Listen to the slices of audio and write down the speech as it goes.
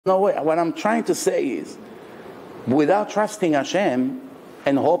No way. What I'm trying to say is, without trusting Hashem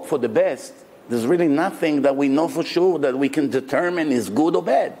and hope for the best, there's really nothing that we know for sure that we can determine is good or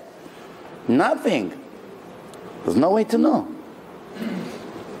bad. Nothing. There's no way to know.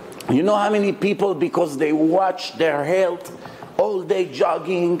 You know how many people, because they watch their health all day,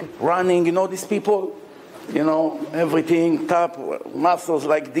 jogging, running, you know these people? You know, everything, top muscles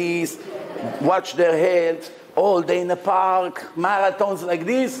like this, watch their health all day in the park, marathons like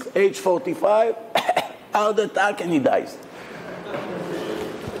this, age 45, heart attack, and he dies.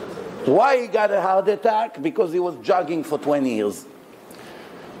 Why he got a heart attack? Because he was jogging for 20 years.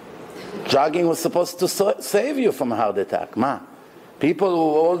 Jogging was supposed to save you from a heart attack. Ma. People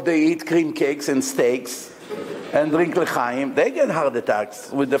who all day eat cream cakes and steaks and drink l'chaim, they get heart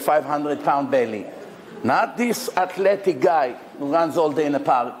attacks with the 500-pound belly. Not this athletic guy who runs all day in the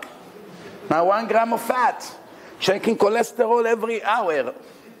park. Now 1 gram of fat, checking cholesterol every hour.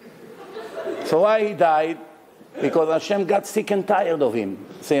 So why he died? Because Hashem got sick and tired of him.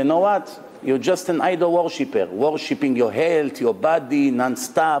 So you know what? You're just an idol worshiper, worshipping your health, your body,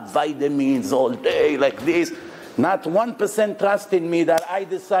 non-stop, vitamins all day like this. Not 1% trust in me that I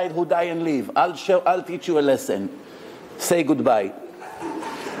decide who die and live. I'll teach you a lesson. Say goodbye.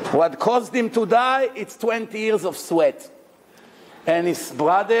 What caused him to die? It's 20 years of sweat. And his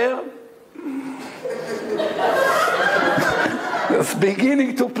brother was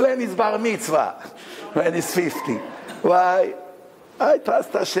beginning to plan his bar mitzvah when he's 50. Why? I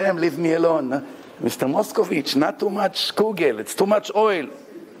trust Hashem, leave me alone. Mr. Moskovich, not too much kugel, it's too much oil.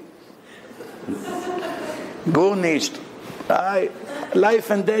 Gurnished. Life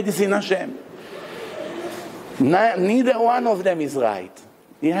and death is in Hashem. Neither one of them is right.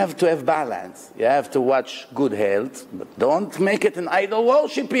 You have to have balance. You have to watch good health, but don't make it an idol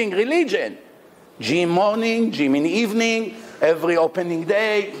worshipping religion. Gym morning, gym in the evening, every opening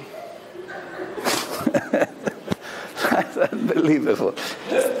day. That's unbelievable.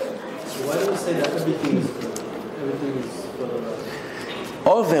 So why do we say that everything is good?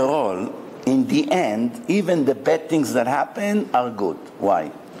 Overall, in the end, even the bad things that happen are good.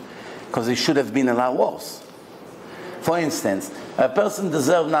 Why? Because it should have been a lot worse. For instance, a person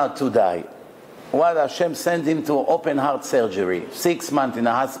deserves now to die. What Hashem sent him to open heart surgery. 6 months in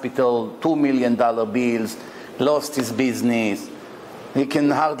a hospital, $2 million bills, lost his business. He can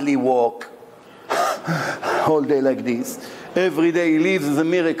hardly walk. All day like this. Every day he lives is a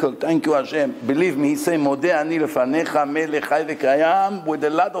miracle. Thank you Hashem. Believe me, he say, Modeh ani lefanecha melech chai v'kayam, with a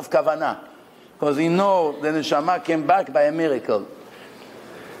lot of kavanah. Because he knows the neshama came back by a miracle.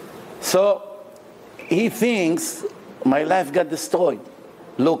 So he thinks, my life got destroyed.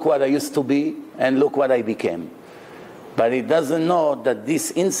 Look what I used to be, and look what I became. But he doesn't know that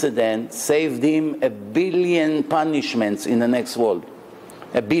this incident saved him 1 billion punishments in the next world.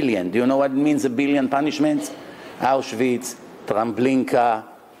 1 billion. Do you know what it means, 1 billion punishments? Auschwitz, Treblinka,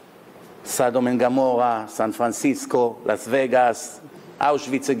 Sodom and Gomorrah, San Francisco, Las Vegas,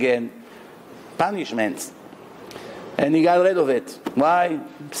 Auschwitz again. Punishments. And he got rid of it. Why?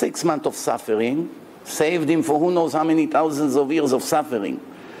 6 months of suffering saved him for who knows how many thousands of years of suffering.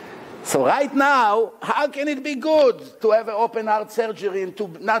 So right now, how can it be good to have an open heart surgery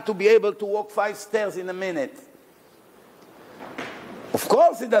and not to be able to walk 5 stairs in a minute? Of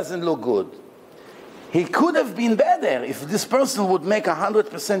course it doesn't look good. He could have been better. If this person would make 100%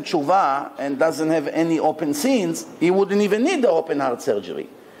 tshuva and doesn't have any open sins, he wouldn't even need the open heart surgery.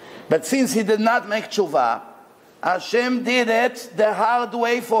 But since he did not make tshuva, Hashem did it the hard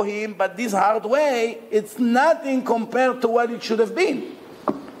way for him, but this hard way, it's nothing compared to what it should have been,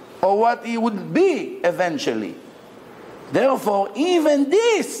 or what he would be eventually. Therefore, even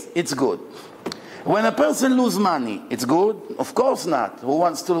this, it's good. When a person loses money, it's good? Of course not. Who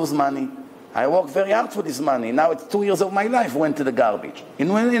wants to lose money? I worked very hard for this money. Now it's 2 years of my life went to the garbage. In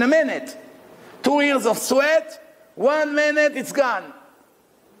a minute. 2 years of sweat, 1 minute, it's gone.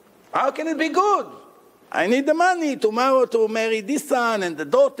 How can it be good? I need the money tomorrow to marry this son and the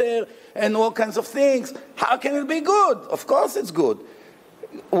daughter and all kinds of things. How can it be good? Of course it's good.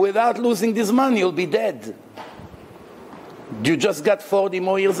 Without losing this money, you'll be dead. You just got 40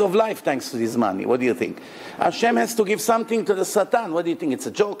 more years of life thanks to this money. What do you think? Hashem has to give something to the Satan. What do you think? It's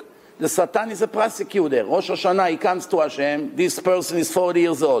a joke? The Satan is a prosecutor. Rosh Hashanah, he comes to Hashem. This person is 40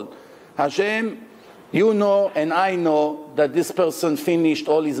 years old. Hashem, you know and I know that this person finished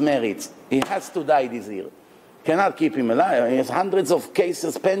all his merits. He has to die this year. Cannot keep him alive. He has hundreds of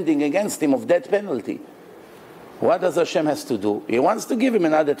cases pending against him of death penalty. What does Hashem has to do? He wants to give him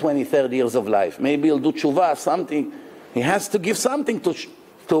another 20, 30 years of life. Maybe he'll do tshuva, something. He has to give something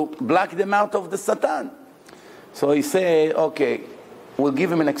to block them out of the Satan. So he said, okay, we'll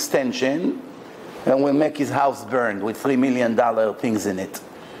give him an extension, and we'll make his house burned with $3 million things in it.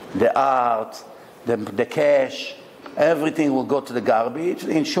 The art, the cash, everything will go to the garbage.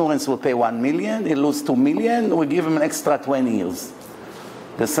 The insurance will pay $1 million. He'll lose $2 million. We'll give him an extra 20 years.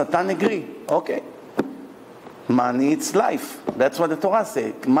 The Satan agree. Okay. Money, it's life. That's what the Torah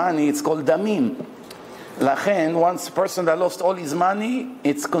says. Money, it's called damim. Lachen, once a person that lost all his money,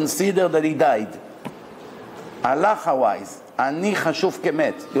 it's considered that he died. Halacha-wise, ani chashuv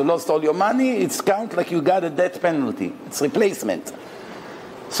kemet. You lost all your money, it's count like you got a death penalty. It's replacement.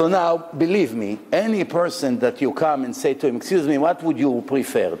 So now, believe me, any person that you come and say to him, excuse me, what would you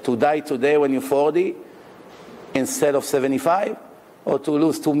prefer? To die today when you're 40 instead of 75? Or to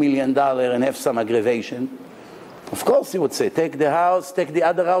lose $2 million and have some aggravation? Of course he would say, take the house, take the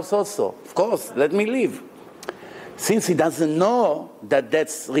other house also. Of course, let me live. Since he doesn't know that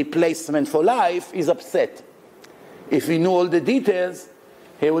that's replacement for life, he's upset. If he knew all the details,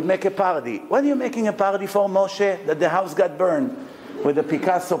 he would make a party. What are you making a party for, Moshe? That the house got burned with the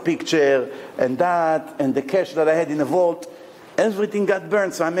Picasso picture and that and the cash that I had in the vault. Everything got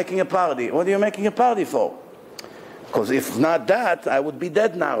burned, so I'm making a party. What are you making a party for? Because if not that, I would be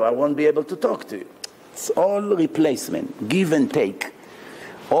dead now. I won't be able to talk to you. It's all replacement, give and take.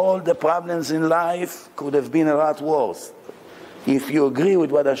 All the problems in life could have been a lot worse. If you agree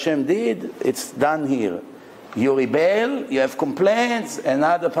with what Hashem did, it's done here. You rebel, you have complaints,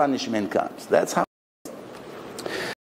 another punishment comes. That's how